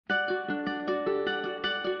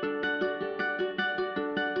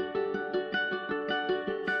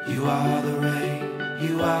You are the rain,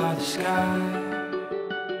 you are the sky.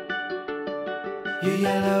 Your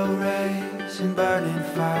yellow rays and burning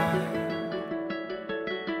fire.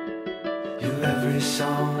 You're every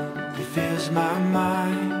song that fills my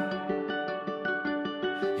mind.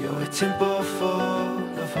 You're a temple full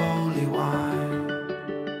of holy wine.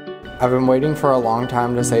 I've been waiting for a long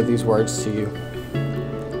time to say these words to you.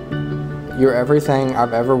 You're everything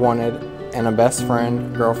I've ever wanted, and a best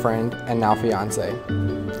friend, girlfriend, and now fiance.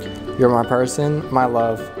 You're my person, my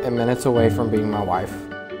love, and minutes away from being my wife.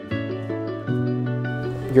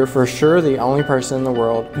 You're for sure the only person in the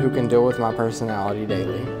world who can deal with my personality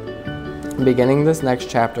daily. Beginning this next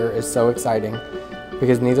chapter is so exciting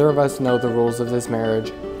because neither of us know the rules of this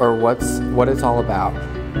marriage or what it's all about,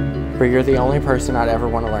 but you're the only person I'd ever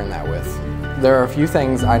want to learn that with. There are a few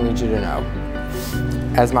things I need you to know.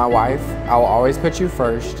 As my wife, I will always put you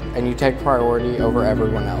first, and you take priority over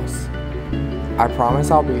everyone else. I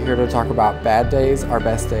promise I'll be here to talk about bad days, our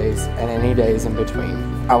best days, and any days in between.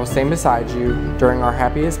 I will stand beside you during our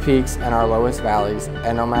happiest peaks and our lowest valleys,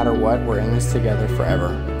 and no matter what, we're in this together forever.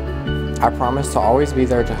 I promise to always be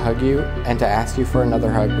there to hug you and to ask you for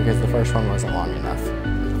another hug because the first one wasn't long enough.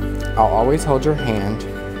 I'll always hold your hand.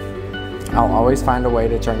 I'll always find a way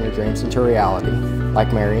to turn your dreams into reality,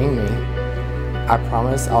 like marrying me. I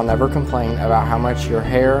promise I'll never complain about how much your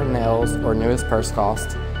hair, nails, or newest purse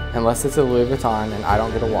cost, unless it's a Louis Vuitton and I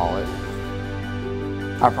don't get a wallet.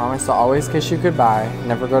 I promise to always kiss you goodbye,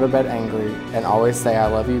 never go to bed angry, and always say I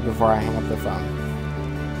love you before I hang up the phone.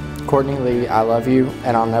 Kortney Lee, I love you,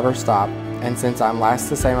 and I'll never stop, and since I'm last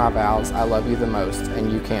to say my vows, I love you the most,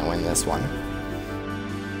 and you can't win this one.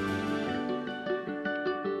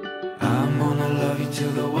 I'm gonna love you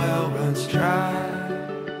till the well runs dry.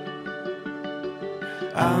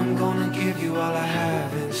 I'm gonna give you all I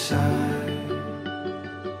have inside.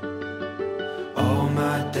 All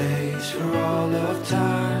my days for all of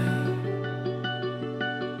time.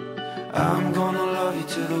 I'm gonna love you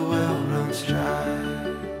till the well runs dry.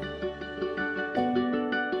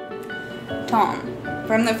 Tom,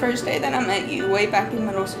 from the first day that I met you way back in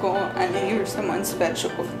middle school, I knew you were someone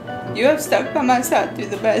special. You have stuck by my side through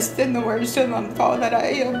the best and the worst, and I'm all that I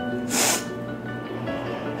am.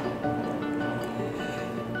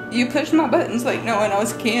 You push my buttons like no one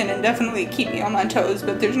else can and definitely keep me on my toes,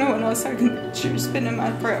 but there's no one else I can picture spending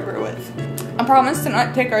my forever with. I promise to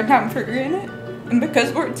not take our time for granted, and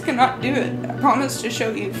because words cannot do it, I promise to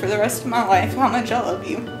show you for the rest of my life how much I love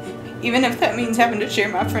you, even if that means having to share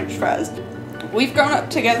my french fries. We've grown up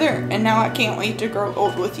together, and now I can't wait to grow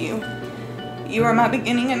old with you. You are my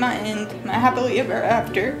beginning and my end, my happily ever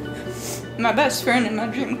after, my best friend and my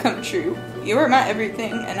dream come true. You are my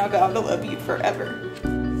everything, and I vow to love you forever.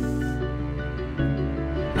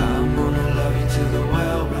 I'm gonna love you till the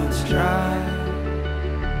well runs dry.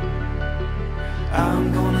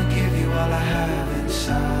 I'm gonna give you all I have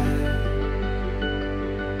inside.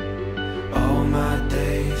 All my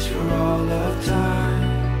days for all of time.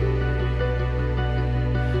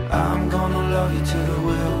 I'm gonna love you till the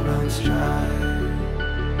well runs dry.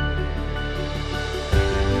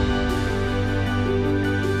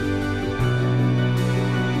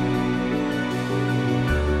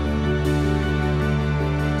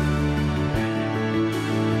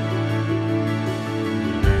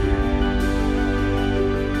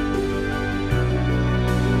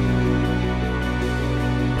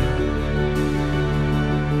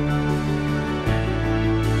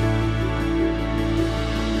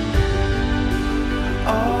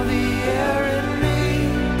 All the air in me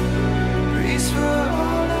breathes for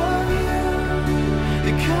all of you.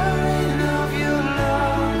 The current of your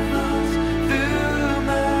love runs through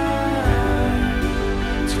mine,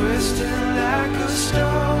 twisting like a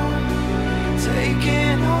storm,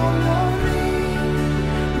 taking all of me.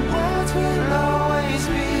 The words will always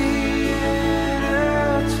be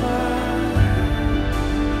intertwined.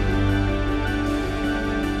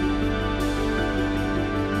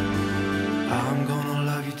 I'm gonna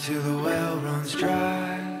love you till the well runs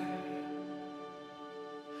dry.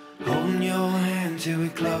 Holding your hand till we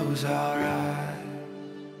close our eyes.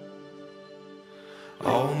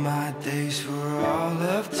 All my days for all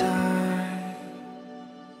of time.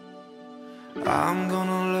 I'm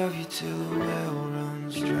gonna love you till the well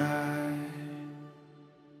runs dry.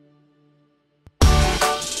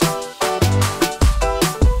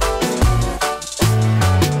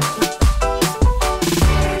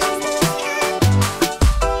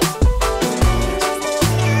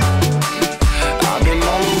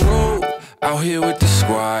 Out here with the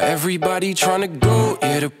squad, everybody tryna go,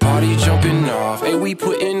 yeah, the party jumping off. Hey, we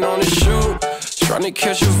putting on a show, tryna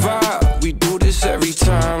catch a vibe. We do this every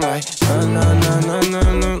time, like Na na na na na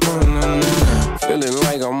na.